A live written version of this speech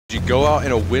Did you go out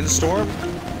in a windstorm?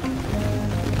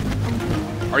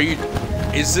 Are you...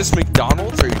 Is this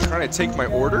McDonald's? Are you trying to take my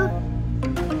order?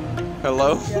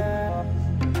 Hello?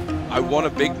 I want a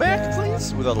Big Mac,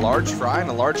 please? With a large fry and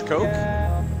a large Coke?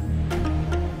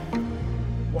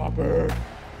 Whopper.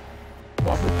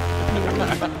 Whopper.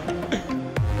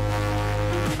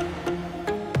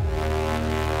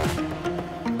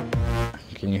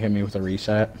 Can you hit me with a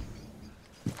reset?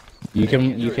 You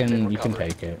can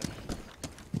take it.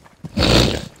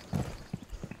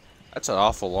 That's an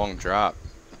awful long drop.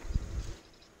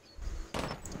 I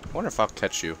wonder if I'll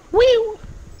catch you. Woo!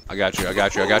 I got you, I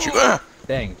got you, I got you. Ah!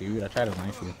 Dang, dude, I tried to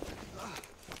knife you.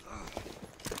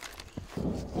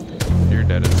 You're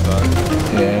dead as fuck.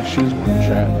 Yeah, she's one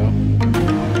shot though.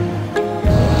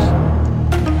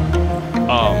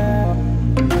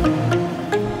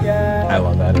 I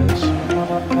love that is.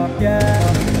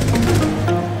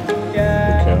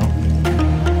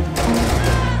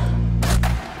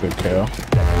 Good kill.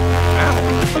 Ow,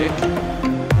 dick.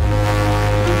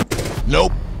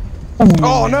 Nope.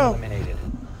 Oh no!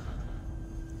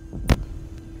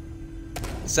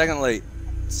 Second late.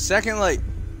 Second late.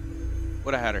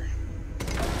 Would have had her.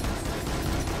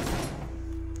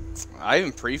 I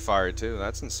even pre-fired too.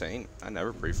 That's insane. I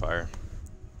never pre-fire.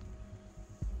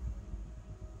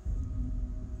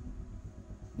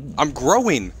 I'm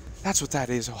growing. That's what that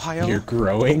is, Ohio. You're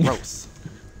growing. Growth.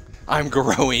 I'm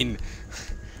growing.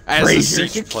 As a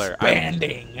Siege player.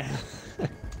 Expanding.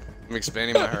 I'm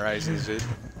expanding my horizons, dude.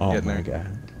 Oh my god.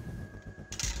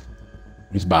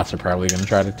 These bots are probably gonna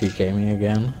try to TK me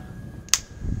again.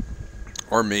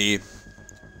 Or me.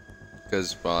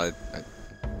 Because, well,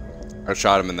 I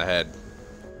shot him in the head.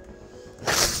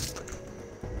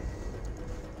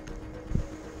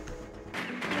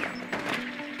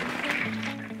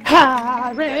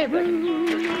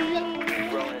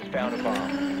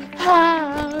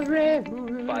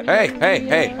 Hey, hey,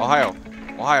 hey, Ohio.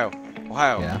 Ohio.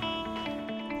 Ohio. Yeah.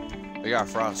 They got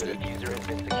frosted. Hey,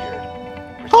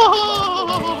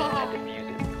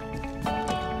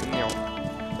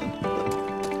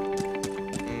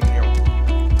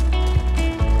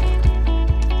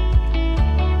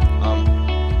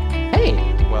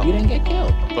 well, you didn't get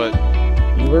killed. But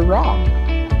you were wrong.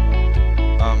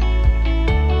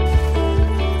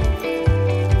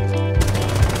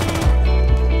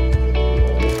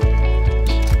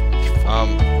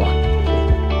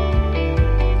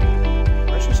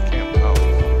 let's just camp out.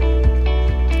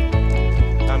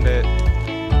 Found it.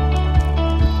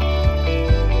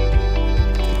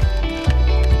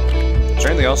 Is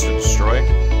there anything else to destroy?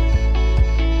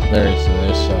 There's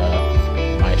this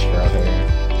maestro here.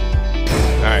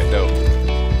 Alright, dope.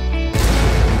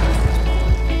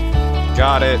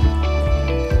 Got it.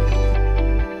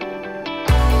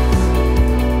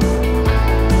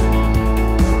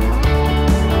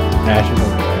 Ash is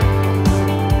over there.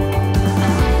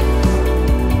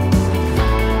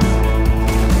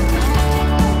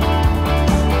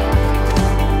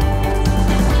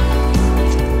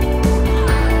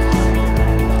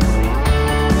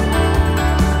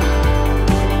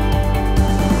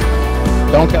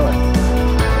 Don't kill her.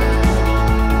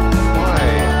 Why?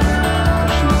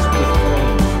 She's the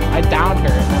flame. I downed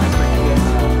her and I freaking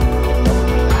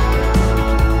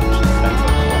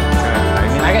I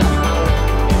mean, I guess you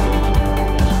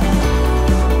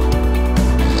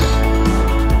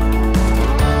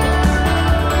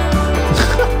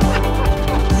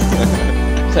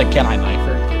It's like, can I knife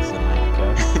her? It's the knife,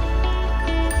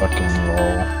 fucking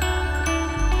roll.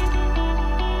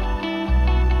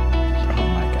 Oh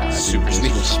my god. Super sneaky.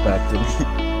 Disrespected.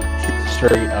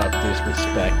 Straight up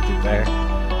disrespected there.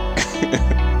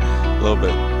 A little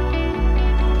bit.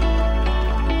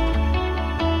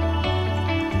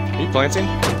 Are you planting?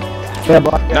 Yeah,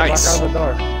 block, Nice. Block out of the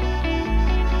door.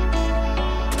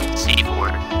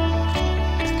 C4.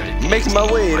 Making my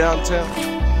way downtown.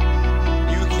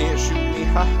 You can't shoot me.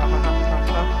 Ha ha ha ha ha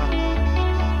ha.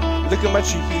 Look at my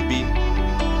chihibi.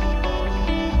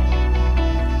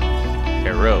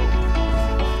 Hero.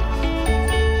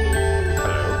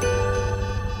 Hello.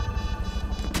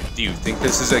 Do you think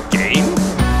this is a game?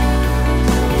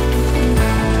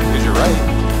 Because you're right.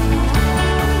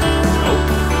 Nope.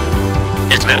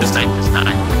 It's about this time. It's not.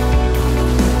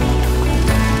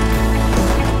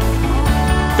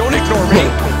 Don't ignore me.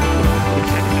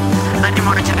 I'm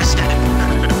more interested.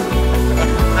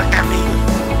 Look at me.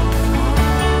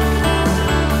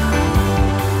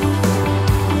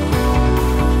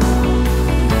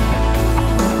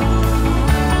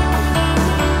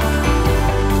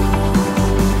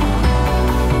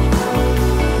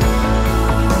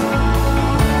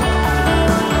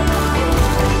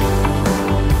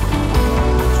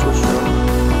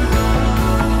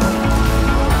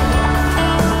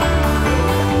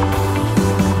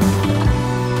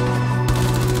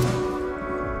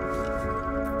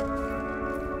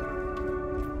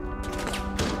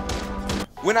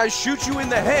 I shoot you in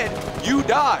the head, you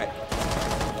die.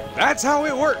 That's how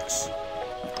it works.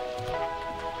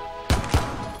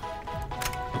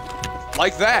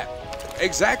 Like that.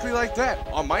 Exactly like that.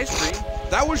 On my screen,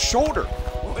 that was shoulder.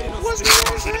 It wasn't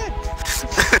even his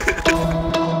head.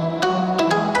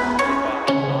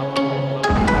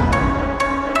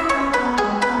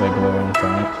 Big blue in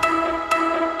front.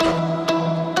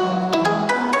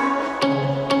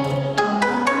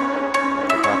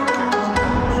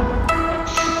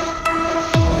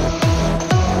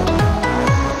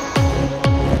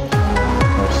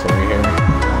 There's three here.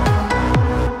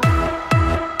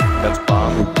 That's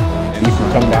bomb. You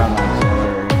can come down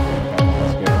auxiliary. Okay,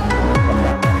 let's go. Come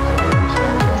down auxiliary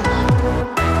staircase.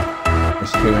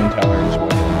 There's two intellers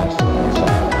within this little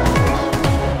side.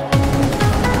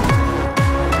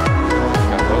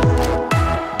 Got both.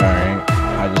 Alright,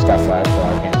 I just got flashed, so I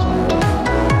can't see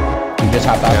you. You just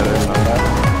hopped out the window.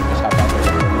 You just hopped out the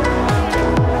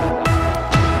window.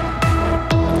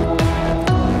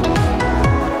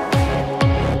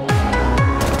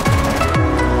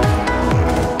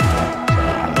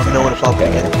 Let me know when to pop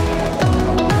again.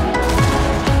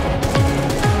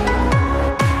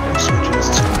 Sweet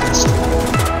Jesus Christ.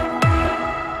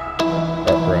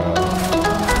 Front row.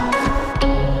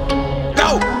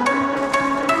 Go!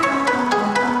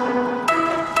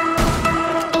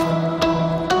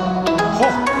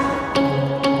 Oh.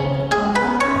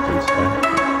 Please stay.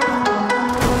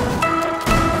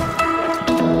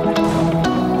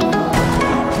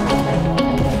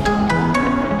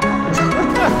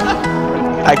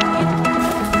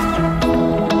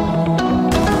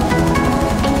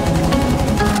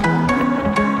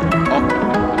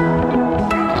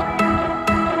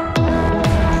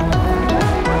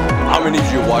 I'm gonna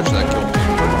need you to watch that kill.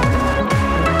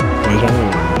 There's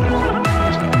only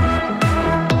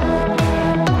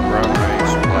Brown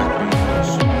rice, black beans.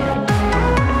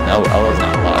 No, Ella's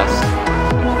not last.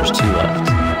 There's two left.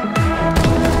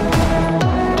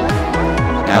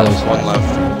 Now Ella's there's One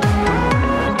left.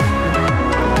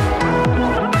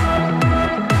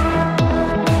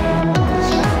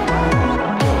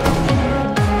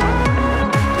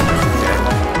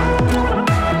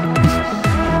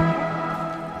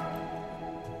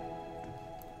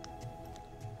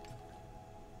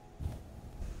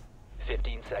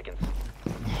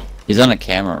 He's on a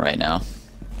camera right now.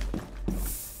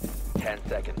 10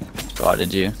 seconds.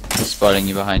 Spotted you. He's spotting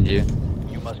you behind you.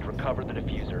 You must recover the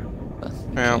diffuser.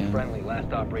 Yeah. Friendly,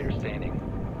 last operator standing.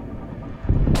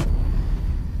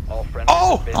 All friendly.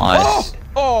 Oh! Nice.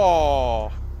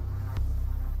 Oh!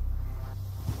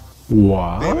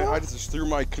 Wow. Damn it, I just threw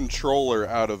my controller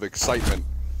out of excitement.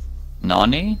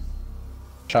 Nani?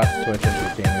 Shot the Twitch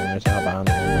if you can. There's outbound.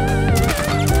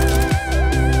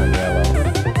 On yellow.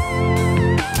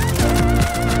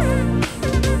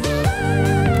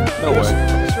 No way.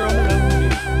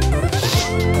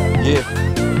 Yeah.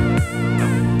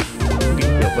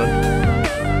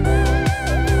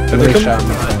 They shot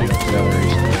me from the auxiliary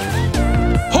stairs.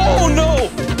 Oh no!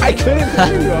 I couldn't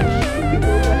hear you. I'm shooting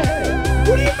over the head.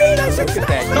 What do you mean? I said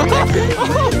that.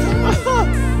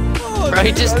 Bro,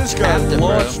 he just I just got tapped it, bro.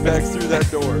 launched back through that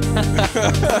door.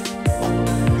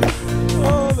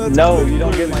 Oh, that's No, good. you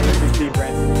don't get my MVP,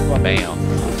 Brandon. Bam.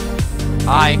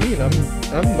 I I mean,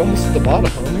 I'm almost at the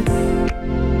bottom, homie.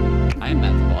 am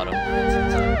at the bottom.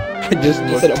 I just You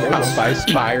looked said I'm down right. by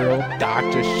spiral. Doc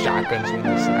just shotguns me in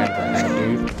the side right now,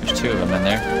 dude. There's two of them in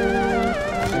there.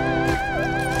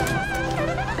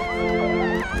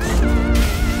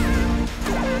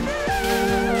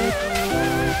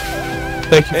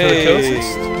 Thank you for the kill Hey.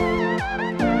 assist.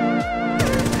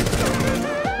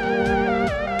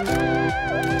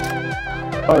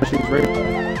 Oh, she's right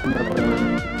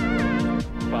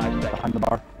 5 seconds. behind the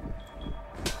bar.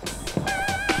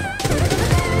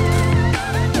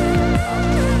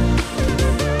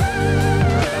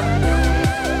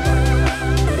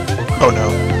 Oh no.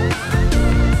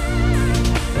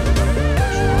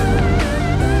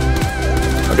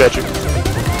 I got you.